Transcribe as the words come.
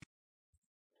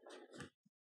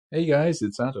Hey guys,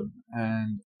 it's Adam,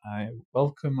 and I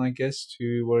welcome, I guess,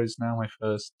 to what is now my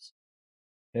first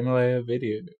Himalaya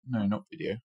video. No, not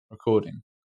video, recording,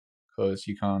 because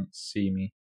you can't see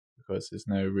me, because there's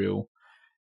no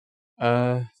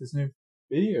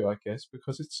video, I guess,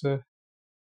 because it's a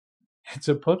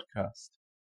podcast.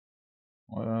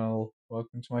 Well,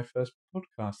 welcome to my first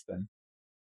podcast then.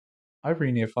 I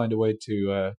really need to find a way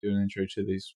to do an intro to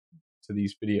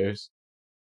these videos.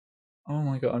 Oh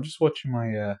my god, I'm just watching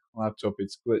my laptop.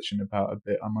 It's glitching about a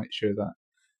bit. I might show that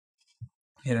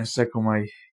in a sec on my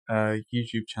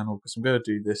YouTube channel because I'm going to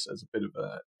do this as a bit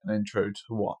of an intro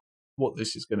to what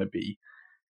this is going to be.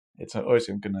 It's always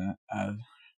I'm going to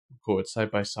record side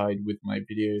by side with my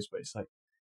videos, but it's like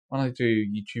when I do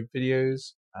YouTube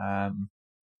videos,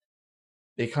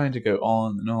 they kind of go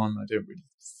on and on. I don't really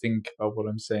think about what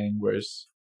I'm saying, whereas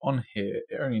on here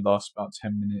it only lasts about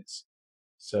 10 minutes.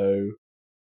 So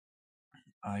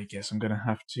I guess I'm going to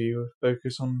have to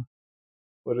focus on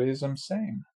what it is I'm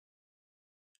saying.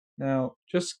 Now,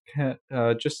 just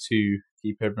to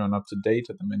keep everyone up to date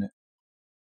at the minute,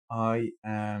 I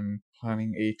am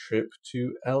planning a trip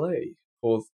to LA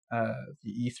for the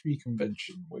E3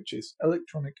 convention, which is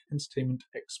Electronic Entertainment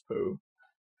Expo,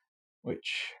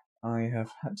 which I have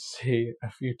had to say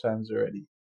a few times already.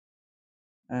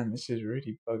 And this is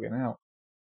really bugging out.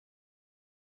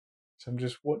 So I'm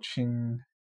just watching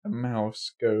a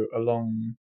mouse go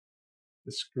along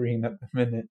the screen at the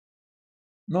minute.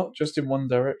 Not just in one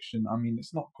direction. I mean,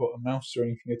 it's not got a mouse or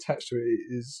anything attached to it.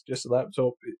 It is just a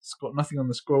laptop. It's got nothing on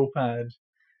the scroll pad,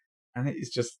 and it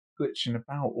is just glitching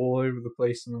about all over the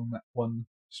place and on that one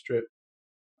strip.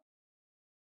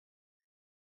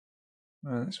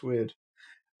 That's weird.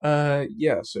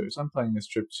 Yeah. So I'm planning this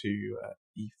trip to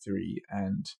E3,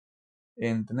 and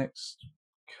in the next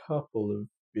couple of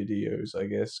videos, I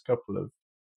guess, couple of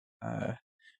uh,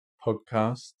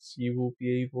 podcasts, you will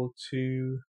be able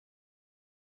to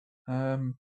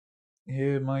um,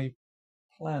 hear my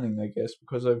planning, I guess,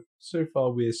 because I've so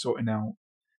far we're sorting out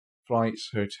flights,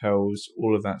 hotels,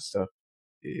 all of that stuff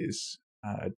is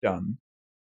done,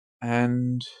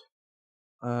 and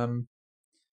um,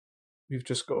 we've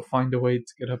just got to find a way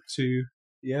to get up to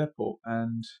the airport.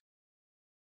 And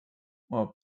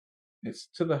well, it's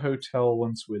to the hotel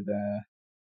once we're there,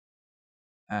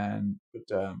 and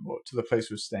to the place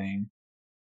we're staying.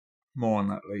 More on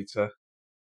that later.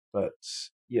 But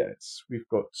yeah, we've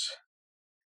got.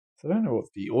 So I don't know what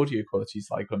the audio quality is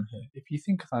like on here. If you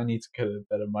think I need to get a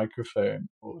better microphone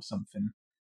or something,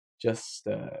 just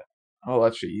oh,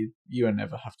 actually, you won't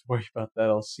never have to worry about that.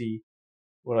 I'll see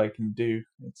what I can do.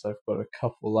 I've got a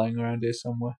couple lying around here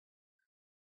somewhere.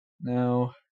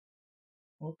 Now,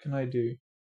 what can I do?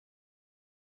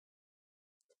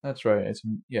 That's right.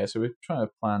 Yeah, so we're trying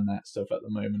to plan that stuff at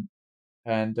the moment.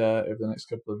 And over the next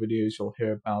couple of videos, you'll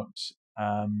hear about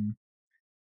um,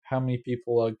 how many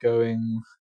people are going,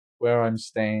 where I'm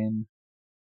staying,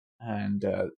 and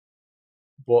the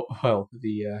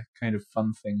kind of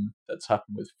fun thing that's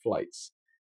happened with flights.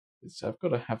 I've got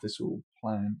to have this all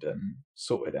planned and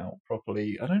sorted out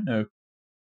properly. I don't know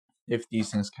if these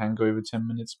things can go over 10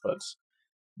 minutes, but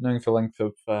knowing the length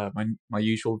of my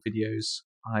usual videos,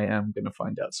 I am going to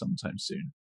find out sometime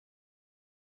soon.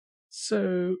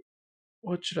 So,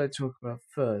 what should I talk about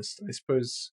first? I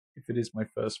suppose if it is my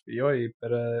first video, I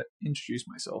better introduce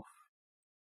myself.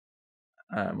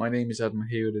 My name is Adam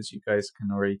Hayward, as you guys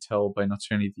can already tell by not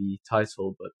only the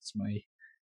title but my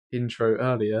intro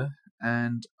earlier,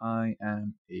 and I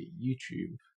am I'm a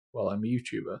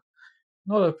YouTuber.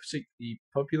 Not a particularly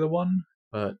popular one,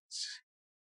 but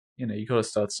you gotta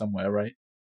start somewhere, right?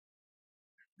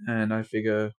 And I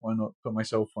figure why not put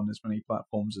myself on as many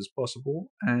platforms as possible,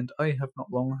 and I have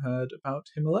not long heard about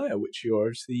Himalaya, which you're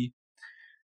obviously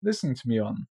listening to me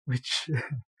on, which,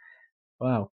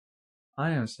 wow,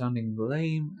 I am sounding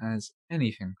lame as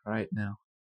anything right now,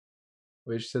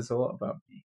 which says a lot about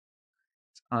me.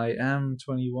 I am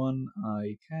 21,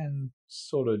 I can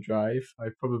sort of drive. I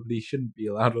probably shouldn't be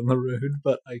allowed on the road,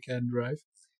 but I can drive.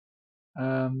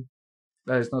 Um,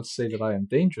 that is not to say that I am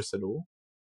dangerous at all.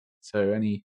 So,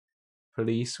 any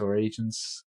police or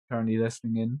agents currently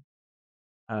listening in,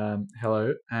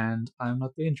 hello, and I'm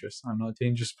not dangerous. I'm not a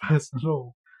dangerous person at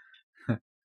all.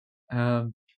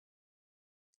 um,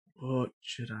 what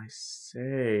should I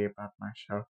say about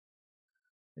myself?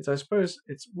 I suppose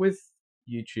it's with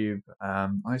YouTube.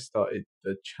 I started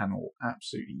the channel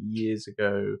absolutely years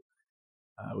ago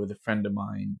with a friend of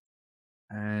mine,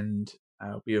 and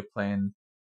we were playing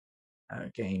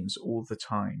games all the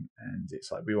time. And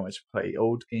it's like we wanted to play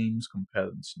old games, compare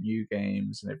them to new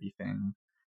games, and everything.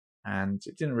 And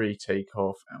it didn't really take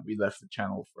off, and we left the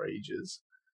channel for ages.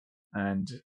 and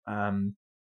I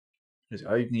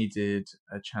needed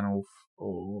a channel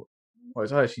I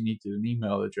actually needed an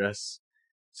email address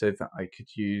so that I could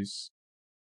use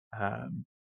um,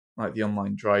 like the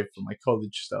online drive for my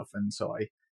college stuff, and so I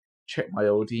checked my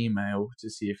old email to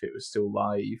see if it was still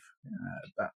live.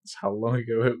 That's how long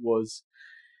ago it was,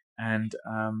 and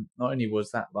not only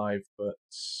was that live, but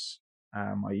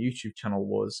my YouTube channel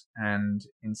was, and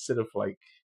instead of like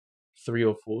 3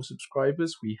 or 4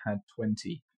 subscribers, we had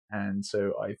 20, and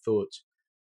so I thought,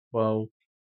 well,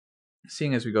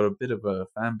 seeing as we got a bit of a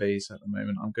fan base at the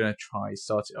moment, I'm gonna try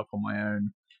start it up on my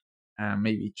own and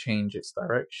maybe change its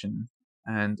direction,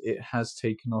 and it has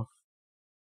taken off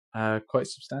quite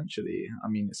substantially. I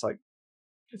mean,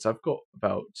 I've got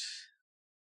about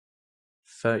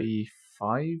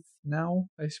 35 now,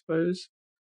 I suppose.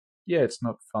 Yeah, it's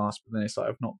not fast, but then it's like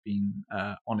I've not been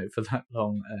on it for that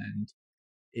long, and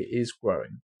it is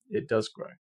growing. It does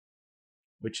grow,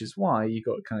 which is why you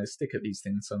got to kind of stick at these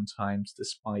things sometimes,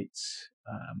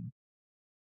 um,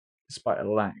 despite a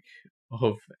lack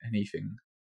of anything.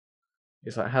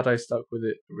 It's like, had I stuck with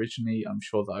it originally, I'm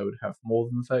sure that I would have more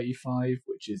than 35,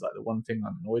 which is like the one thing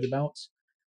I'm annoyed about.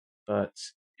 But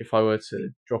if I were to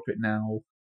drop it now,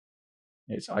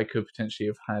 I could potentially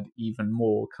have had even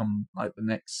more come like the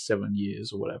next 7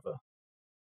 years or whatever.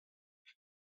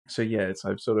 So yeah,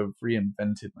 I've sort of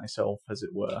reinvented myself, as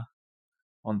it were,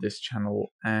 on this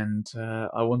channel, and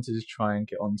I wanted to try and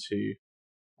get onto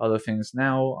other things.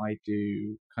 Now I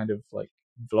do kind of like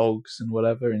vlogs and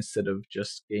whatever instead of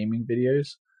just gaming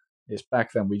videos. It's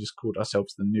back then we just called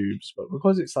ourselves the noobs, but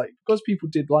because people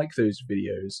did like those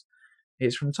videos,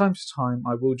 it's from time to time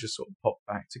I will just sort of pop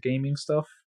back to gaming stuff,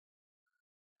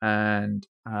 and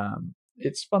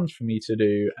it's fun for me to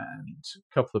do, and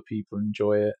a couple of people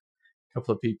enjoy it. A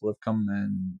couple of people have come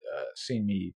and seen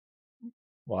me,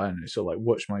 well, I don't know, sort of like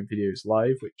watch my videos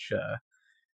live, which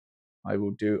I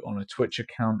will do on a Twitch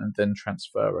account and then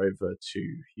transfer over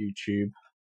to YouTube.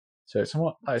 So it's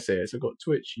somewhat, like I say, I've got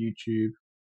Twitch, YouTube,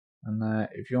 and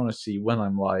if you want to see when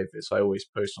I'm live, I always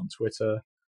post on Twitter.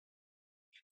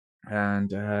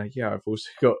 And yeah, I've also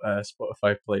got a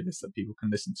Spotify playlist that people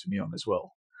can listen to me on as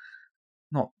well.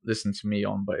 Not listen to me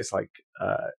on, but it's like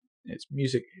it's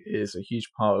music is a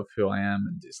huge part of who I am,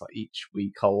 and it's like each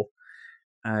week I'll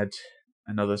add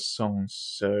another song.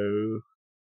 So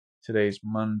today's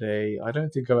Monday. I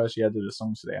don't think I've actually added a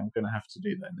song today. I'm gonna have to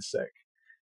do that in a sec.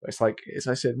 But it's like, as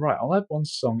I said, right, I'll add one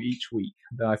song each week.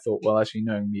 Then I thought, well, actually,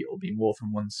 knowing me, it'll be more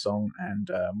than one song and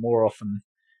more often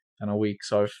than a week.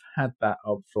 So I've had that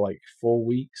up for like 4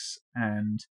 weeks,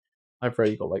 and I've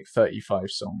already got like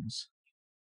 35 songs.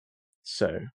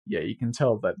 So yeah, you can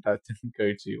tell that that didn't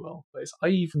go too well. But I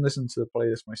even listen to the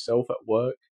playlist myself at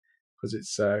work because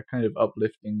it's kind of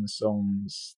uplifting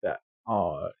songs that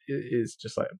it is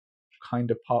just like kind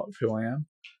of part of who I am.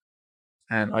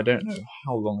 And I don't know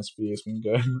how long this video has been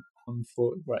going on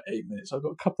for. Right, 8 minutes. I've got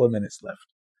a couple of minutes left.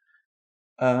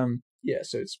 Yeah,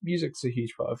 so music's a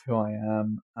huge part of who I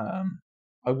am.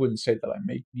 I wouldn't say that I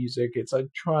make music. I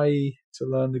try to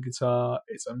learn the guitar.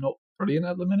 I'm not brilliant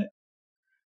at the minute,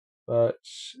 but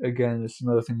again, it's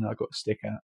another thing that I've got to stick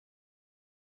at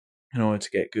in order to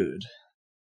get good.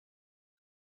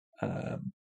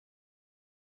 Um,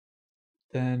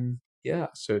 then yeah,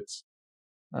 so it's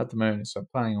at the moment. So I'm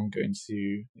planning on going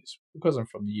to. It's because I'm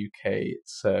from the UK.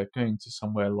 It's going to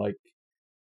somewhere like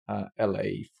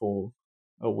LA for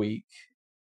a week.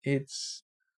 It's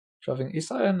traveling. I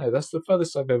don't know. That's the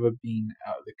furthest I've ever been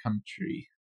out of the country.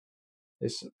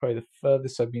 It's probably the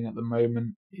furthest I've been at the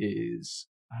moment is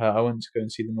I went to go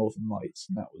and see the Northern Lights,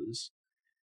 and that was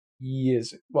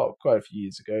quite a few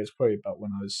years ago. It's probably about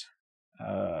when I was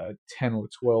 10 or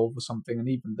 12 or something, and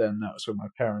even then that was with my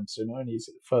parents. So not only is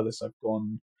it the furthest I've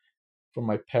gone from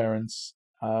my parents,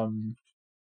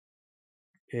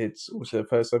 it's also the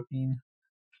first I've been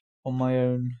on my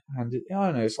own, and I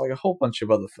don't know, it's like a whole bunch of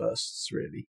other firsts,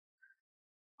 really.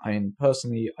 I mean,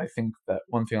 personally, I think that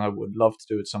one thing I would love to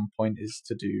do at some point is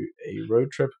to do a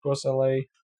road trip across LA.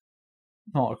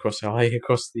 Not across LA,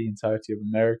 across the entirety of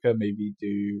America. Maybe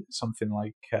do something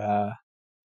like, what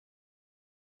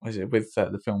is it, with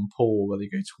the film Paul, where they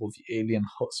go to all the alien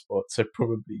hotspots. I'd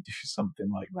probably do something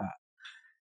like that.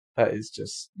 That is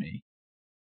just me.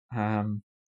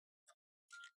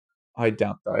 I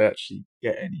doubt that I actually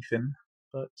get anything,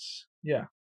 but yeah,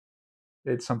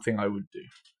 it's something I would do.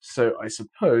 So I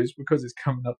suppose, because it's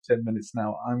coming up 10 minutes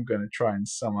now, I'm going to try and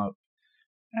sum up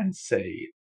and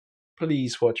say,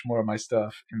 please watch more of my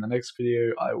stuff. In the next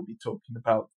video, I will be talking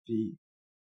about the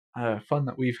fun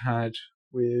that we've had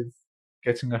with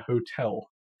getting a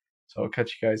hotel. So I'll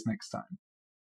catch you guys next time.